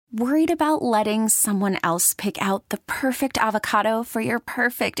Worried about letting someone else pick out the perfect avocado for your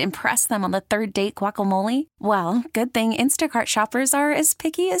perfect impress them on the third date guacamole? Well, good thing Instacart shoppers are as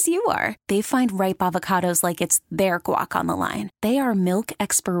picky as you are. They find ripe avocados like it's their guac on the line. They are milk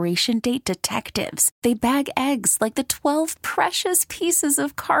expiration date detectives. They bag eggs like the 12 precious pieces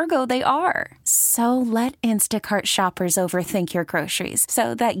of cargo they are. So let Instacart shoppers overthink your groceries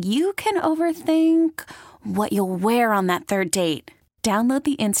so that you can overthink what you'll wear on that third date. Download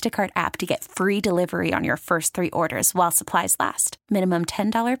the Instacart app to get free delivery on your first 3 orders while supplies last. Minimum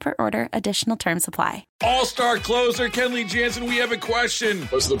 $10 per order. Additional terms apply. All-star closer Kenley Jansen, we have a question.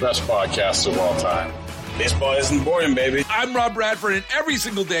 What's the best podcast of all time? Baseball isn't boring, baby. I'm Rob Bradford, and every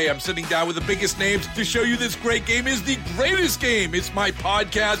single day I'm sitting down with the biggest names to show you this great game is the greatest game. It's my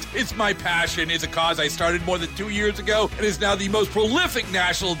podcast. It's my passion. It's a cause I started more than 2 years ago and is now the most prolific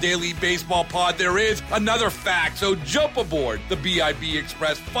national daily baseball pod there is. Another fact. So jump aboard the BIB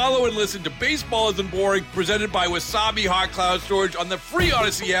Express. Follow and listen to Baseball Isn't Boring, presented by Wasabi Hot Cloud Storage on the free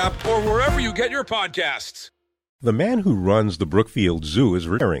Odyssey app or wherever you get your podcasts. The man who runs the Brookfield Zoo is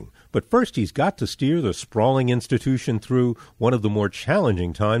retiring, but first he's got to steer the sprawling institution through one of the more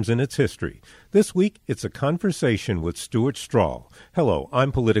challenging times in its history. This week, it's a conversation with Stuart Strahl. Hello,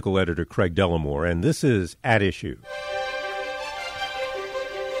 I'm political editor Craig Dellamore, and this is At Issue.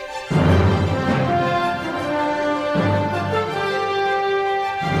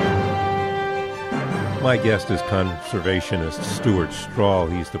 My guest is conservationist Stuart Strahl.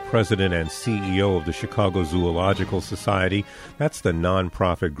 He's the president and CEO of the Chicago Zoological Society. That's the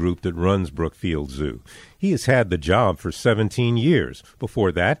nonprofit group that runs Brookfield Zoo. He has had the job for 17 years.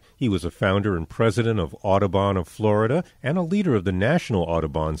 Before that, he was a founder and president of Audubon of Florida and a leader of the National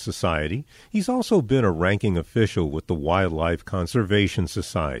Audubon Society. He's also been a ranking official with the Wildlife Conservation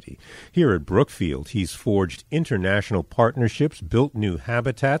Society. Here at Brookfield, he's forged international partnerships, built new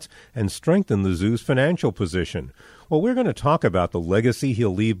habitats, and strengthened the zoo's financial position. Well, we're going to talk about the legacy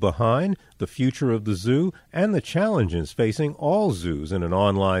he'll leave behind, the future of the zoo, and the challenges facing all zoos in an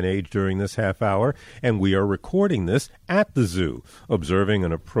online age during this half hour. And we are recording this at the zoo, observing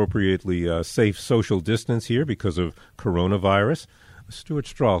an appropriately safe social distance here because of coronavirus. Stuart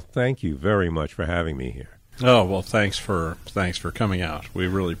Strahl, thank you very much for having me here. Oh, well, thanks for coming out. We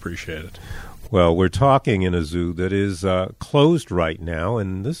really appreciate it. Well, we're talking in a zoo that is closed right now,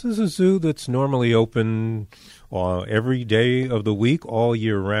 and this is a zoo that's normally open every day of the week, all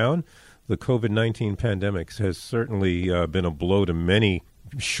year round. The COVID-19 pandemic has certainly been a blow to many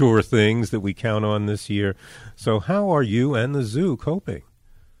sure things that we count on this year. So how are you and the zoo coping?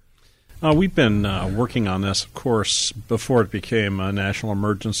 We've been working on this, of course, before it became a national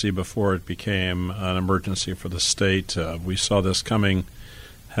emergency, before it became an emergency for the state. We saw this coming,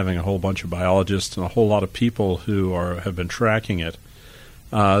 having a whole bunch of biologists and a whole lot of people who have been tracking it.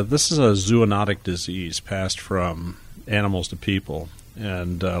 This is a zoonotic disease passed from animals to people,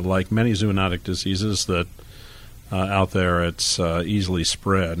 and like many zoonotic diseases that out there, it's easily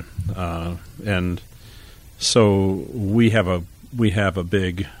spread, and so we have a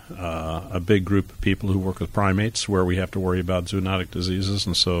big group of people who work with primates where we have to worry about zoonotic diseases,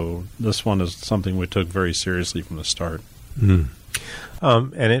 and so this one is something we took very seriously from the start. Mm.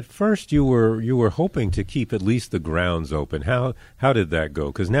 And at first, you were hoping to keep at least the grounds open. How did that go?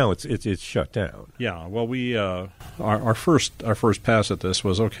 Because now it's shut down. Yeah. Well, we our first pass at this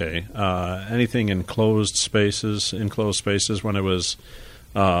was okay. Anything in enclosed spaces when it was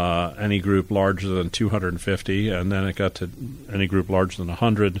any group larger than 250, and then it got to any group larger than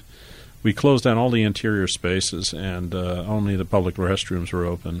 100. We closed down all the interior spaces, and only the public restrooms were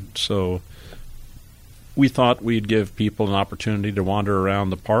open. So we thought we'd give people an opportunity to wander around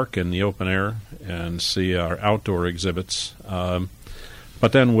the park in the open air and see our outdoor exhibits.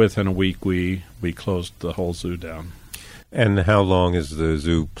 But then within a week, we closed the whole zoo down. And how long is the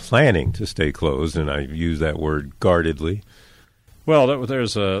zoo planning to stay closed? And I use that word guardedly. Well,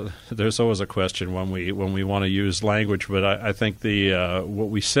 there's always a question when we want to use language, but I think what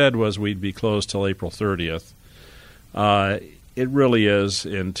we said was we'd be closed till April 30th. It really is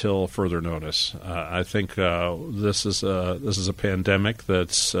until further notice. I think this is a pandemic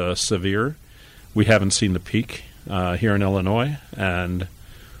that's severe. We haven't seen the peak here in Illinois, and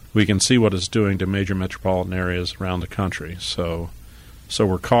we can see what it's doing to major metropolitan areas around the country. So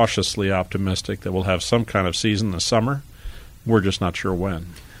we're cautiously optimistic that we'll have some kind of season this summer. We're just not sure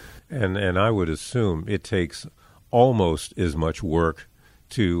when. And I would assume it takes almost as much work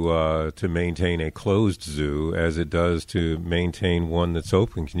to maintain a closed zoo as it does to maintain one that's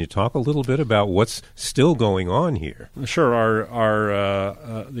open. Can you talk a little bit about what's still going on here? Sure.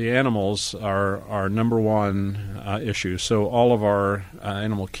 The animals are our number one issue. So all of our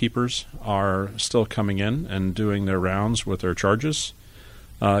animal keepers are still coming in and doing their rounds with their charges.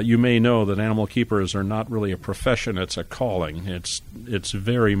 You may know that animal keepers are not really a profession; it's a calling. It's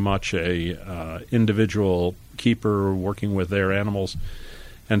very much a individual keeper working with their animals,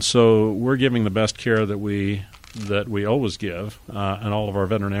 and so we're giving the best care that we always give, and all of our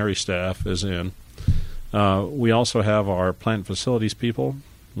veterinary staff is in. We also have our plant facilities people.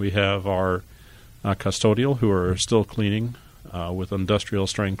 We have our custodial who are still cleaning with industrial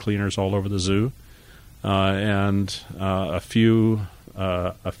strength cleaners all over the zoo, and a few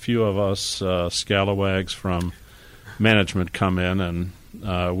of us scalawags from management come in, and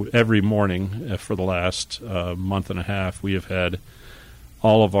every morning for the last month and a half, we have had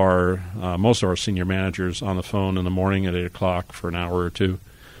all of our most of our senior managers on the phone in the morning at 8 o'clock for an hour or two,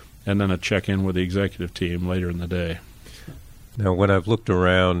 and then a check-in with the executive team later in the day. Now, when I've looked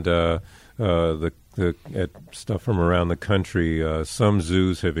around at stuff from around the country, some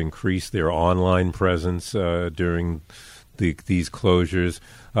zoos have increased their online presence during these closures.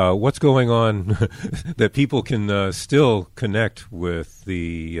 What's going on that people can still connect with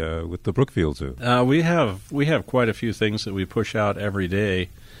the Brookfield Zoo? We have quite a few things that we push out every day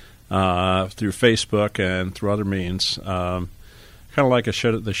through Facebook and through other means. Kind of like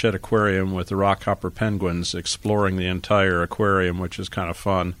the Shed Aquarium with the rockhopper penguins exploring the entire aquarium, which is kind of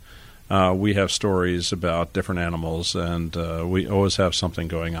fun. We have stories about different animals, and we always have something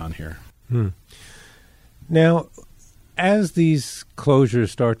going on here. Now, as these closures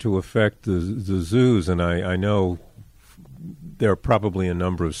start to affect the zoos, and I know there are probably a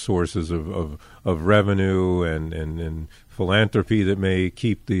number of sources of revenue and philanthropy that may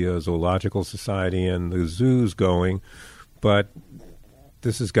keep the Zoological Society and the zoos going, but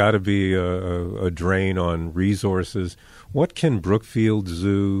this has got to be a drain on resources. What can Brookfield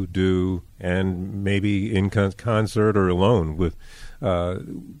Zoo do, and maybe in concert or alone with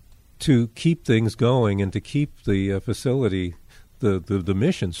to keep things going and to keep the facility, the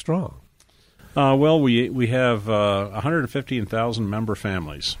mission strong? Well, we have 115,000 member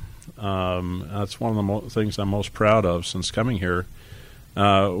families. That's one of the things I'm most proud of since coming here.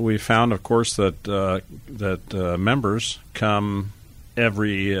 We found, of course, that members come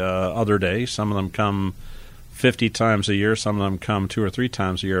every other day. Some of them come 50 times a year. Some of them come 2 or 3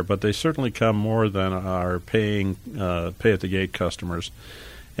 times a year. But they certainly come more than our pay-at-the-gate customers.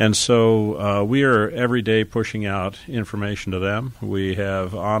 And so we are every day pushing out information to them. We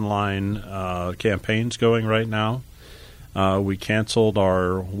have online campaigns going right now. We canceled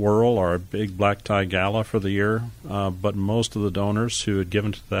our Whirl, our big black tie gala for the year, but most of the donors who had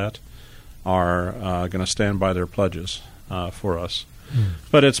given to that are going to stand by their pledges for us.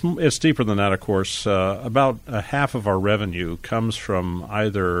 But it's deeper than that, of course. About half of our revenue comes from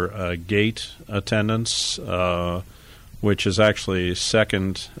either gate attendance, which is actually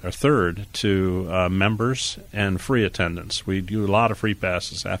second or third to members, and free attendance. We do a lot of free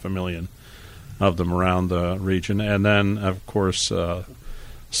passes, 500,000 of them around the region. And then, of course,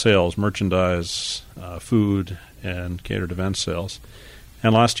 sales, merchandise, food, and catered event sales.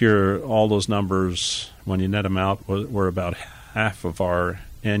 And last year, all those numbers, when you net them out, were about half of our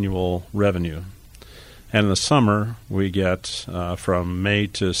annual revenue. And in the summer, we get, from May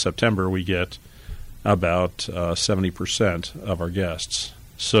to September, we get about 70% of our guests.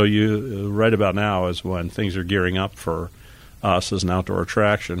 So right about now is when things are gearing up for us as an outdoor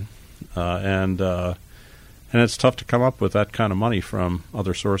attraction, and it's tough to come up with that kind of money from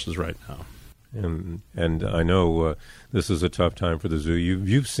other sources right now. And I know this is a tough time for the zoo.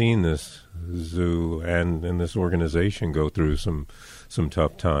 You've seen this zoo and this organization go through some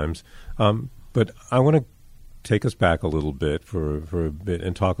tough times, but I want to take us back a little bit for a bit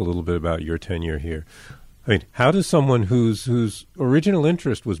and talk a little bit about your tenure here. I mean, how does someone whose original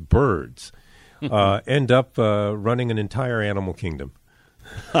interest was birds end up running an entire animal kingdom?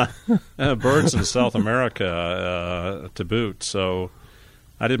 Birds in South America to boot. So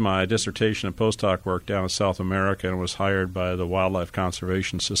I did my dissertation and postdoc work down in South America and was hired by the Wildlife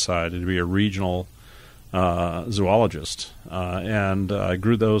Conservation Society to be a regional zoologist, and I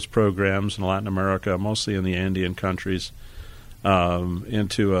grew those programs in Latin America, mostly in the Andean countries,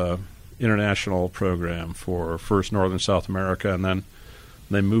 into a international program for first Northern South America, and then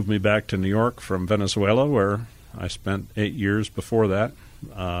they moved me back to New York from Venezuela, where I spent 8 years before that,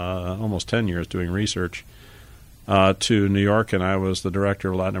 almost 10 years doing research, to New York, and I was the director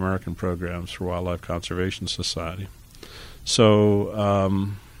of Latin American programs for Wildlife Conservation Society. So,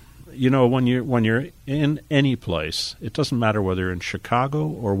 when you're in any place, it doesn't matter whether you're in Chicago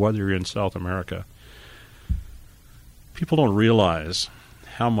or whether you're in South America, people don't realize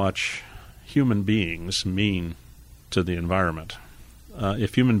how much human beings mean to the environment.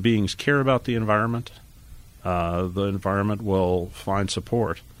 If human beings care about the environment will find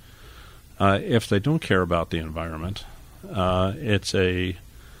support. If they don't care about the environment, it's a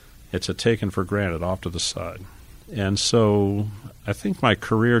taken for granted off to the side. And so I think my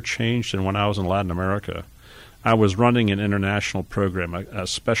career changed, and when I was in Latin America, I was running an international program, a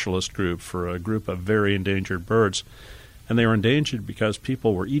specialist group for a group of very endangered birds, and they were endangered because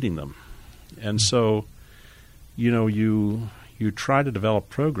people were eating them. And so, you try to develop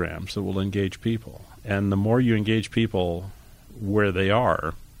programs that will engage people. And the more you engage people where they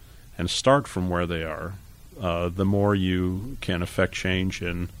are and start from where they are, the more you can affect change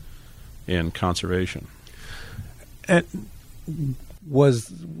in conservation. And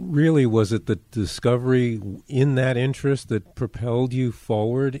was it the discovery in that interest that propelled you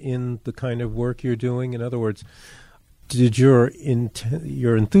forward in the kind of work you're doing? In other words, did your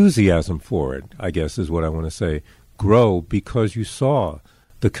enthusiasm for it, I guess is what I want to say, grow because you saw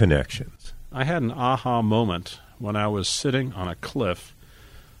the connections? I had an aha moment when I was sitting on a cliff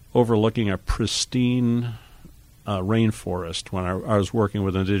overlooking a pristine rainforest when I was working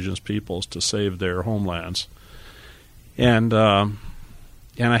with indigenous peoples to save their homelands. And I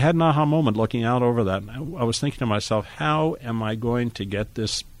had an aha moment looking out over that. I was thinking to myself, how am I going to get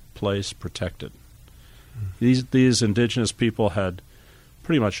this place protected? These indigenous people had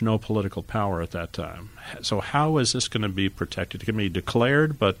pretty much no political power at that time. So how is this going to be protected? It can be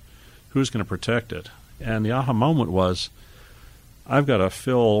declared, but who's going to protect it? And the aha moment was, I've got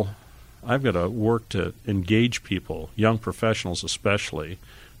to work to engage people, young professionals especially,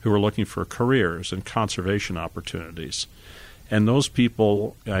 who are looking for careers and conservation opportunities. And those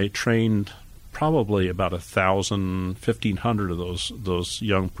people, I trained probably about 1,500 of those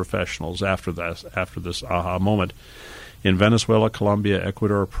young professionals after this aha moment. In Venezuela, Colombia,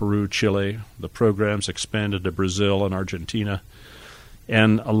 Ecuador, Peru, Chile, the programs expanded to Brazil and Argentina.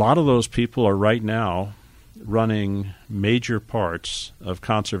 And a lot of those people are right now running major parts of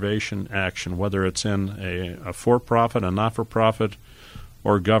conservation action, whether it's in a for-profit, a not-for-profit,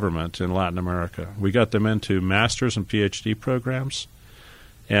 or government in Latin America. We got them into master's and PhD programs,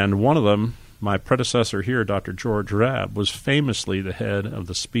 and one of them, my predecessor here, Dr. George Rabb, was famously the head of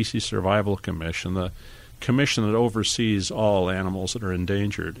the Species Survival Commission, the commission that oversees all animals that are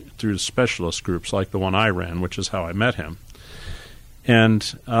endangered through specialist groups like the one I ran, which is how I met him. And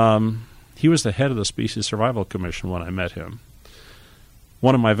he was the head of the Species Survival Commission when I met him.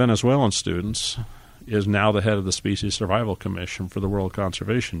 One of my Venezuelan students is now the head of the Species Survival Commission for the World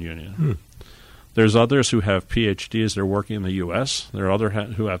Conservation Union. There's others who have PhDs that are working in the U.S. There are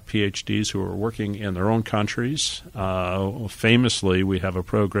others who have PhDs who are working in their own countries. Famously, we have a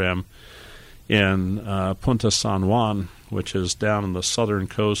program in Punta San Juan, which is down on the southern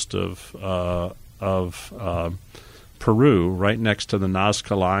coast of Peru, right next to the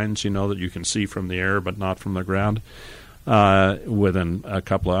Nazca lines, that you can see from the air but not from the ground, within a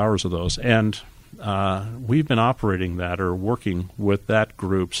couple of hours of those. And we've been operating that or working with that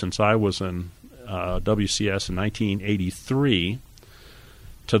group since I was in WCS in 1983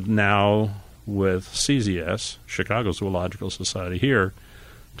 to now with CZS, Chicago Zoological Society here,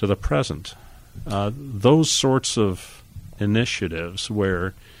 to the present. Those sorts of initiatives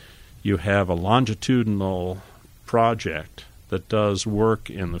where you have a longitudinal project that does work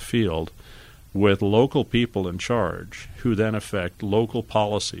in the field with local people in charge, who then affect local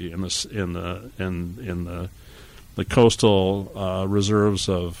policy in the coastal reserves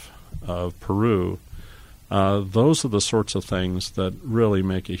of Peru. Those are the sorts of things that really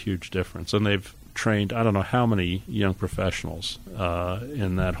make a huge difference, and they've trained I don't know how many young professionals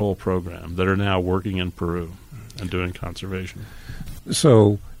in that whole program that are now working in Peru and doing conservation.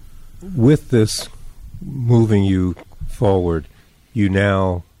 So, with this moving you forward, you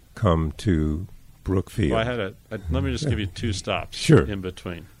now come to Brookfield. Well, let me just give you two stops in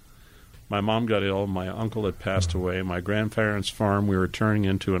between. My mom got ill. My uncle had passed away. My grandparents' farm, we were turning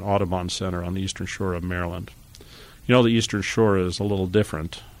into an Audubon Center on the eastern shore of Maryland. The eastern shore is a little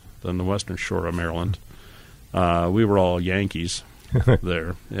different than the western shore of Maryland. We were all Yankees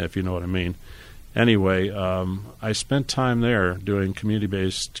there, if you know what I mean. Anyway, I spent time there doing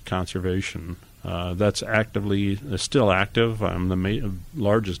community-based conservation. That's still active. I'm the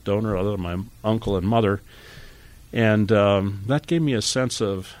largest donor other than my uncle and mother. And that gave me a sense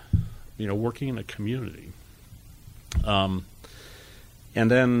of, working in a community. And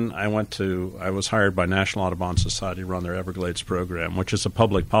then I was hired by National Audubon Society to run their Everglades program, which is a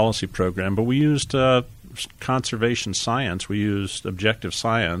public policy program. But we used conservation science. We used objective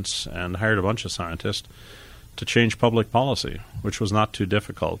science and hired a bunch of scientists to change public policy, which was not too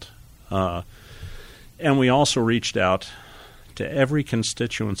difficult. And we also reached out to every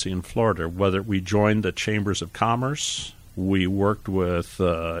constituency in Florida, whether we joined the chambers of commerce, we worked with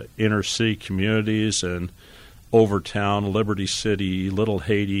inner city communities in Overtown, Liberty City, Little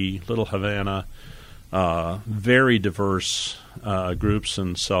Haiti, Little Havana, very diverse groups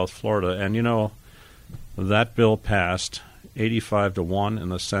in South Florida. And, that bill passed 85-1 in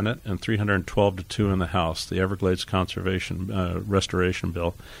the Senate and 312-2 in the House, the Everglades Conservation Restoration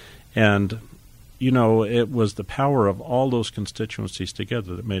Bill. And, it was the power of all those constituencies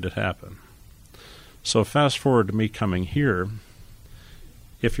together that made it happen. So fast forward to me coming here,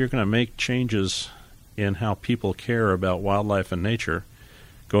 if you're going to make changes in how people care about wildlife and nature,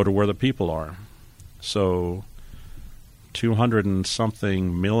 go to where the people are. So 200 and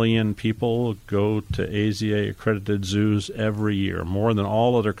something million people go to AZA-accredited zoos every year, more than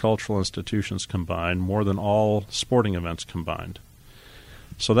all other cultural institutions combined, more than all sporting events combined.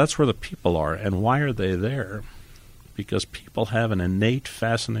 So that's where the people are. And why are they there? Because people have an innate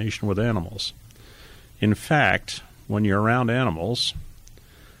fascination with animals. In fact, when you're around animals,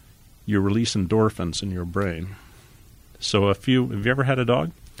 you release endorphins in your brain. So have you ever had a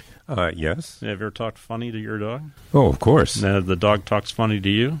dog? Yes. Have you ever talked funny to your dog? Oh, of course. The dog talks funny to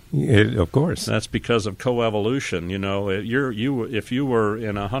you? Of course. That's because of coevolution. If you were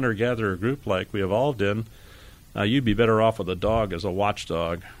in a hunter-gatherer group like we evolved in, you'd be better off with a dog as a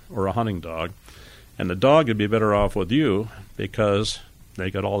watchdog or a hunting dog. And the dog would be better off with you because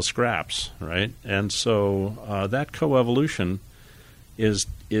they got all the scraps, right? And so that coevolution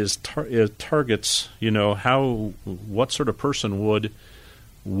targets, what sort of person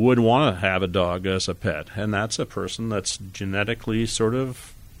would want to have a dog as a pet, and that's a person that's genetically sort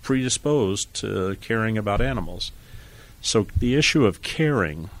of predisposed to caring about animals. So the issue of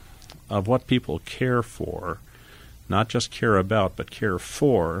caring, of what people care for, not just care about but care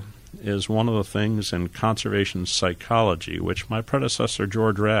for, is one of the things in conservation psychology, which my predecessor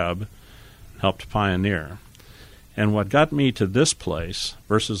George Rabb helped pioneer. And what got me to this place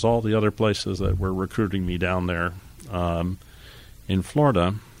versus all the other places that were recruiting me down there in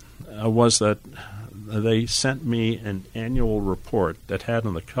Florida was that they sent me an annual report that had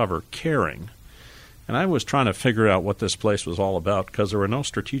on the cover Caring. And I was trying to figure out what this place was all about because there were no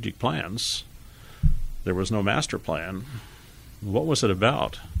strategic plans. There was no master plan. What was it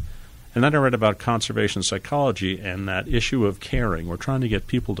about? And then I read about conservation psychology and that issue of caring. We're trying to get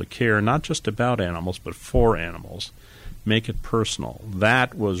people to care not just about animals but for animals. Make it personal.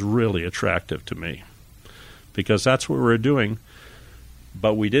 That was really attractive to me because that's what we were doing,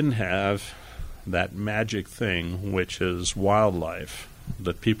 but we didn't have that magic thing, which is wildlife,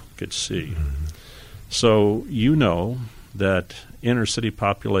 that people could see. So that inner city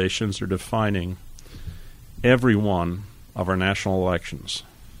populations are defining every one of our national elections.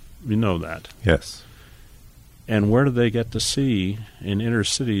 You know that. Yes. And where do they get to see in inner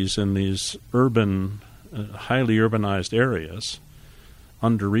cities, in these urban, highly urbanized areas,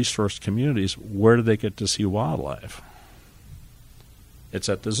 under-resourced communities, where do they get to see wildlife? It's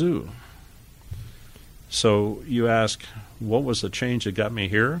at the zoo. So you ask, what was the change that got me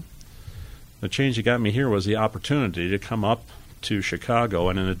here? The change that got me here was the opportunity to come up to Chicago,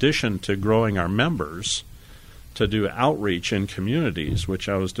 and in addition to growing our members, to do outreach in communities, which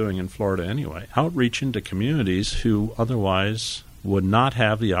I was doing in Florida anyway, outreach into communities who otherwise would not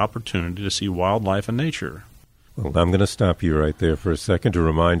have the opportunity to see wildlife and nature. Well, I'm going to stop you right there for a second to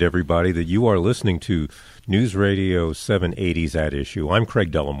remind everybody that you are listening to News Radio 780's At Issue. I'm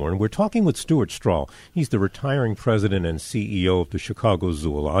Craig Dellamore, and we're talking with Stuart Strahl. He's the retiring president and CEO of the Chicago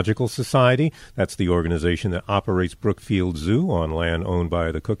Zoological Society. That's the organization that operates Brookfield Zoo on land owned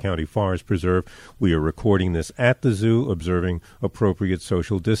by the Cook County Forest Preserve. We are recording this at the zoo, observing appropriate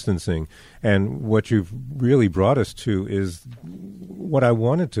social distancing. And what you've really brought us to is what I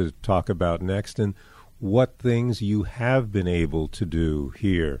wanted to talk about next, and what things you have been able to do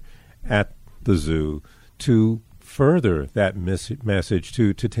here at the zoo to further that message,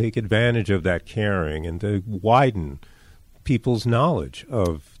 to take advantage of that caring and to widen people's knowledge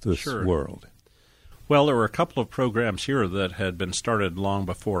of this world. Well, there were a couple of programs here that had been started long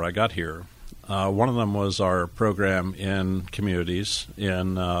before I got here. One of them was our program in communities,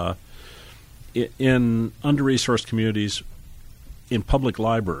 in under-resourced communities, in public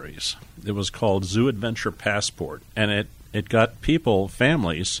libraries. It was called Zoo Adventure Passport, and it got people,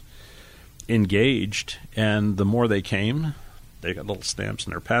 families, engaged, and the more they came, They got little stamps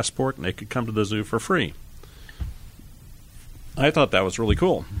in their passport, and they could come to the zoo for free. I thought that was really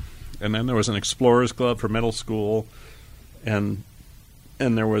cool. And then there was an Explorers Club for middle school, and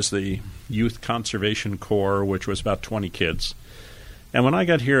there was the Youth Conservation Corps, which was about 20 kids. And when I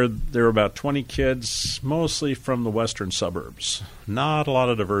got here, there were about 20 kids, mostly from the western suburbs. Not a lot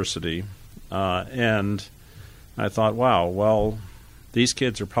of diversity. And I thought, wow, well, these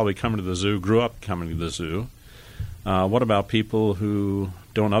kids are probably coming to the zoo, grew up coming to the zoo. What about people who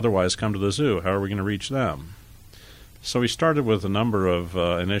don't otherwise come to the zoo? How are we going to reach them? So we started with a number of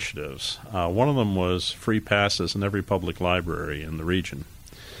initiatives. One of them was free passes in every public library in the region.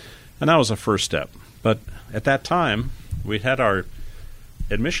 And that was a first step. But at that time, we had our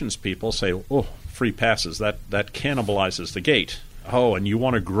admissions people say, oh, free passes, that cannibalizes the gate. Oh, and you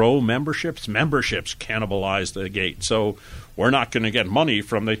want to grow memberships? Memberships cannibalize the gate. So we're not going to get money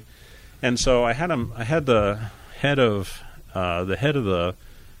from the... And so I had the head of the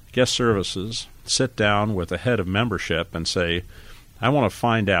guest services sit down with the head of membership and say, I want to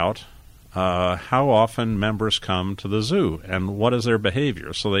find out how often members come to the zoo and what is their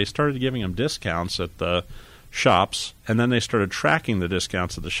behavior. So they started giving them discounts at the shops, and then they started tracking the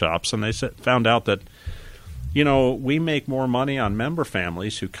discounts at the shops, and they found out that, we make more money on member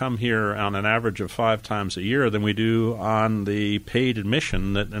families who come here on an average of 5 times a year than we do on the paid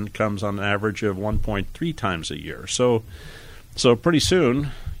admission that comes on an average of 1.3 times a year. So pretty soon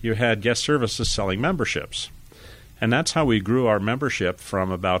you had guest services selling memberships. And that's how we grew our membership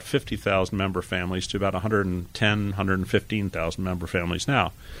from about 50,000 member families to about 110,000, 115,000 member families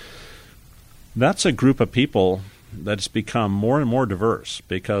now. That's a group of people that's become more and more diverse,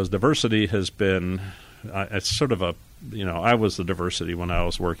 because diversity has been it's sort of a, I was the diversity when I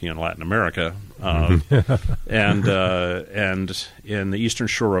was working in Latin America. And in the eastern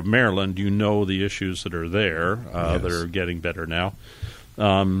shore of Maryland, the issues that are there that are getting better now.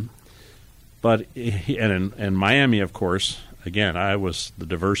 But in Miami, of course, again, I was the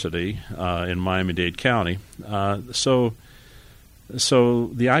diversity in Miami-Dade County. So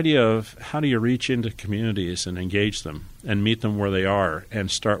the idea of how do you reach into communities and engage them and meet them where they are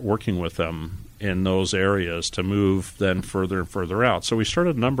and start working with them in those areas to move then further and further out. So we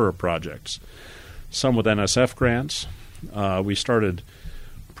started a number of projects, some with NSF grants. We started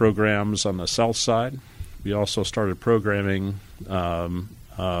programs on the south side. We also started programming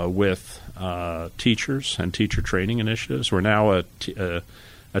with teachers and teacher training initiatives. We're now a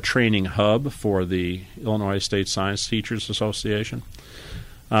training hub for the Illinois State Science Teachers Association.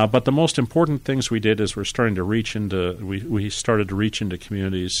 But the most important things we did is we started to reach into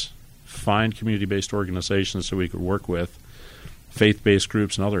communities, find community-based organizations that we could work with, faith-based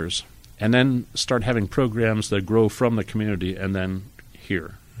groups and others, and then start having programs that grow from the community and then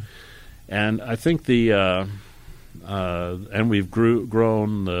here. And I think and we've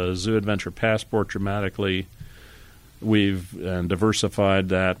grown the Zoo Adventure Passport dramatically. We've diversified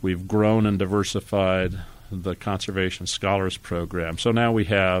that. We've grown and diversified the Conservation Scholars Program. So now we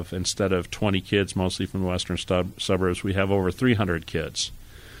have, instead of 20 kids, mostly from the western suburbs, we have over 300 kids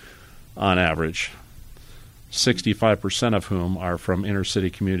on average, 65% of whom are from inner city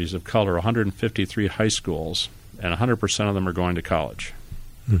communities of color, 153 high schools, and 100% of them are going to college.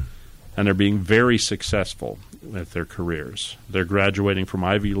 And they're being very successful with their careers. They're graduating from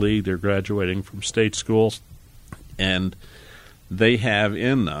Ivy League. They're graduating from state schools. And they have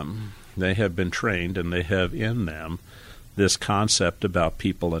in them, they have been trained, and they have in them this concept about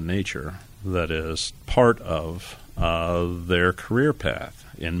people and nature that is part of their career path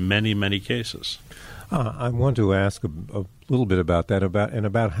in many, many cases. I want to ask a little bit about that,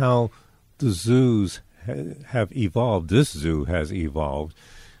 about how the zoos have evolved. This zoo has evolved.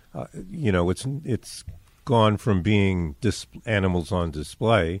 It's gone from being animals on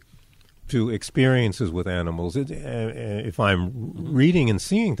display to experiences with animals. If I'm reading and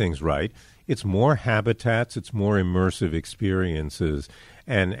seeing things right, it's more habitats, it's more immersive experiences.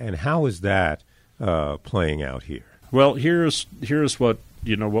 And how is that playing out here? Well, here's what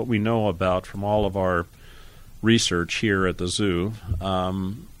what we know about from all of our research here at the zoo.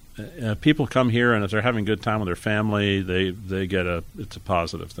 People come here, and if they're having a good time with their family, it's a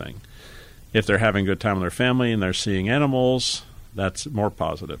positive thing. If they're having a good time with their family and they're seeing animals, that's more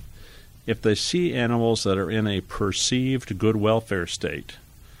positive. If they see animals that are in a perceived good welfare state,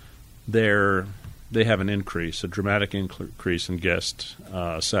 they have a dramatic increase in guest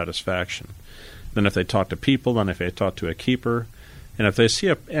satisfaction. Then if they talk to people, then if they talk to a keeper, and if they see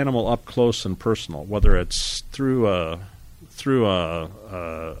an animal up close and personal, whether it's through a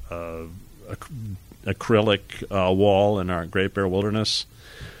acrylic wall in our Great Bear Wilderness,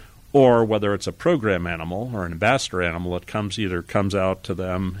 or whether it's a program animal or an ambassador animal that comes out to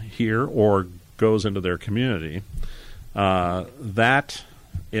them here or goes into their community, that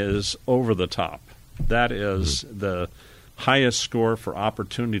is over the top. That is the highest score for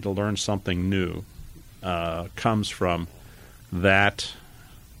opportunity to learn something new comes from that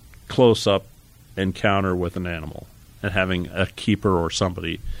close-up encounter with an animal and having a keeper or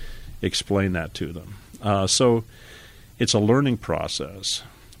somebody explain that to them. So it's a learning process.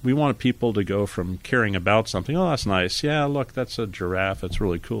 We want people to go from caring about something, oh, that's nice. Yeah, look, that's a giraffe. It's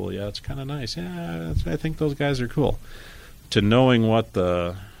really cool. Yeah, it's kind of nice. Yeah, I think those guys are cool. To knowing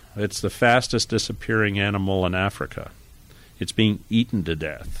it's the fastest disappearing animal in Africa. It's being eaten to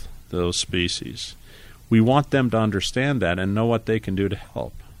death, those species. We want them to understand that and know what they can do to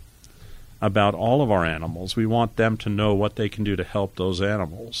help. About all of our animals, we want them to know what they can do to help those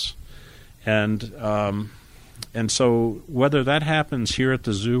animals. And so whether that happens here at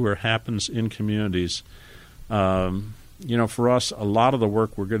the zoo or happens in communities, for us, a lot of the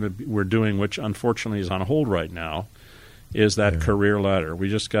work we're doing, which unfortunately is on hold right now, is that career ladder. We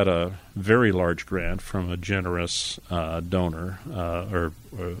just got a very large grant from a generous donor or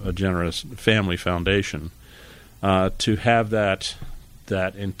a generous family foundation to have that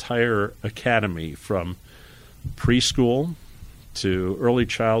entire academy from preschool to early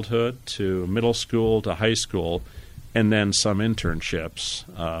childhood to middle school to high school, and then some internships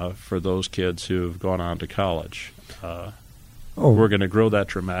for those kids who've gone on to college. We're going to grow that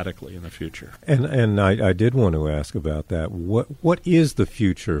dramatically in the future. And I did want to ask about that. What is the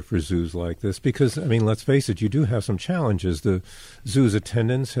future for zoos like this? Because, I mean, let's face it, you do have some challenges. The zoo's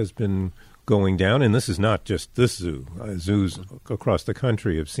attendance has been going down, and this is not just this zoo. Zoos across the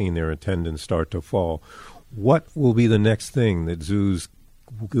country have seen their attendance start to fall. What will be the next thing that zoos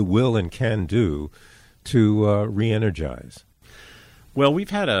will and can do to re-energize? Well, we've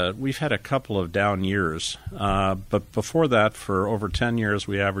had a couple of down years, but before that, for over 10 years,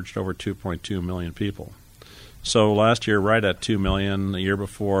 we averaged over 2.2 million people. So last year, right at 2 million. The year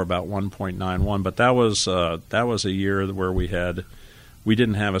before, about 1.91. But that was a year where we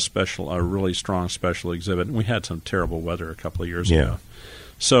didn't have a really strong special exhibit, and we had some terrible weather a couple of years ago.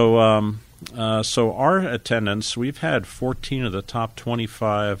 So our attendance, we've had 14 of the top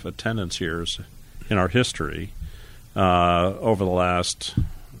 25 attendance years in our history over the last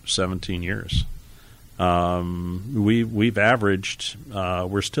 17 years. We've averaged,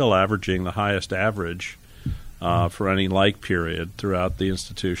 we're still averaging the highest average for any like period throughout the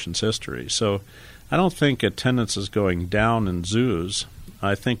institution's history. So I don't think attendance is going down in zoos.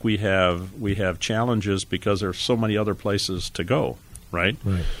 I think we have challenges because there's so many other places to go, right?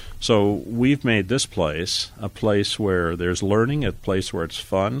 So we've made this place a place where there's learning, a place where it's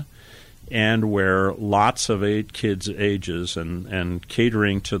fun, and where lots of kids' ages and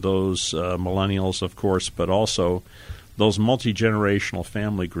catering to those millennials, of course, but also those multi-generational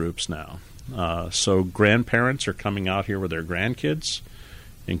family groups now. So grandparents are coming out here with their grandkids,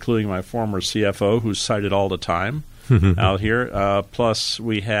 including my former CFO, who's cited all the time out here. Plus,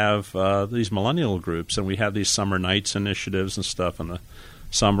 we have these millennial groups, and we have these summer nights initiatives and stuff in the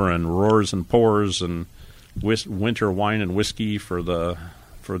summer, and roars and pours and winter wine and whiskey for the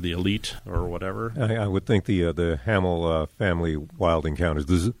elite or whatever. I would think the Hamill family wild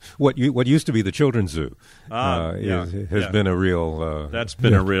encounters, what used to be the children's zoo, has been a real that's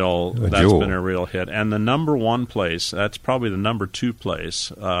been a real hit. And the number one place, that's probably the number two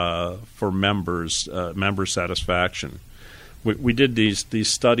place for member satisfaction. We did these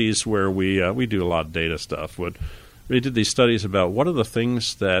studies where we do a lot of data stuff. We did these studies about what are the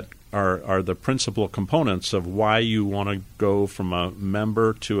things that are the principal components of why you want to go from a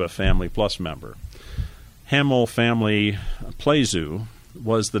member to a Family Plus member. Hamill Family Play Zoo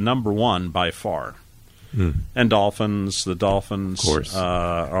was the number one by far. And the dolphins of course.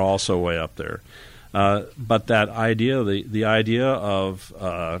 Are also way up there. But that idea, the idea of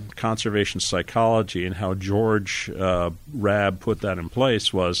conservation psychology and how George Rabb put that in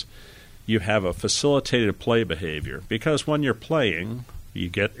place was you have a facilitated play behavior. Because when you're playing, you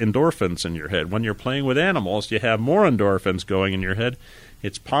get endorphins in your head. When you're playing with animals, you have more endorphins going in your head.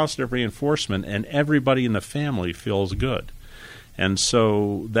 It's positive reinforcement, and everybody in the family feels good. And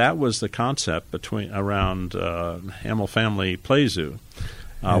so that was the concept around Hamill Family Play Zoo.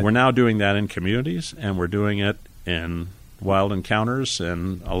 We're now doing that in communities, and we're doing it in wild encounters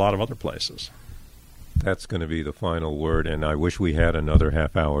and a lot of other places. That's going to be the final word, and I wish we had another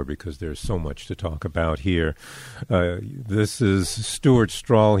half hour because there's so much to talk about here. This is Stuart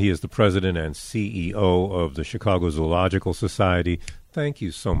Strahl. He is the president and CEO of the Chicago Zoological Society. Thank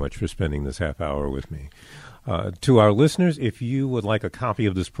you so much for spending this half hour with me. To our listeners, if you would like a copy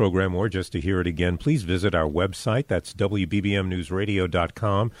of this program or just to hear it again, please visit our website. That's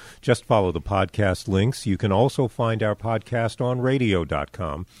WBBMNewsRadio.com. Just follow the podcast links. You can also find our podcast on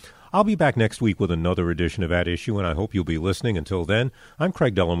radio.com. I'll be back next week with another edition of At Issue, and I hope you'll be listening. Until then, I'm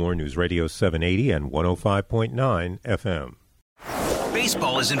Craig Dellamore, News Radio 780 and 105.9 FM.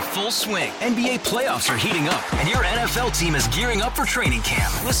 Baseball is in full swing. NBA playoffs are heating up, and your NFL team is gearing up for training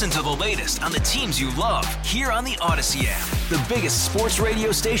camp. Listen to the latest on the teams you love here on the Odyssey app. The biggest sports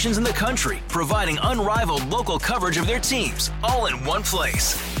radio stations in the country, providing unrivaled local coverage of their teams, all in one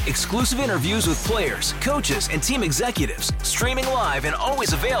place. Exclusive interviews with players, coaches, and team executives, streaming live and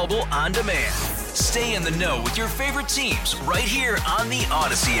always available on demand. Stay in the know with your favorite teams right here on the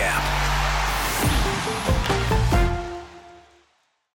Odyssey app.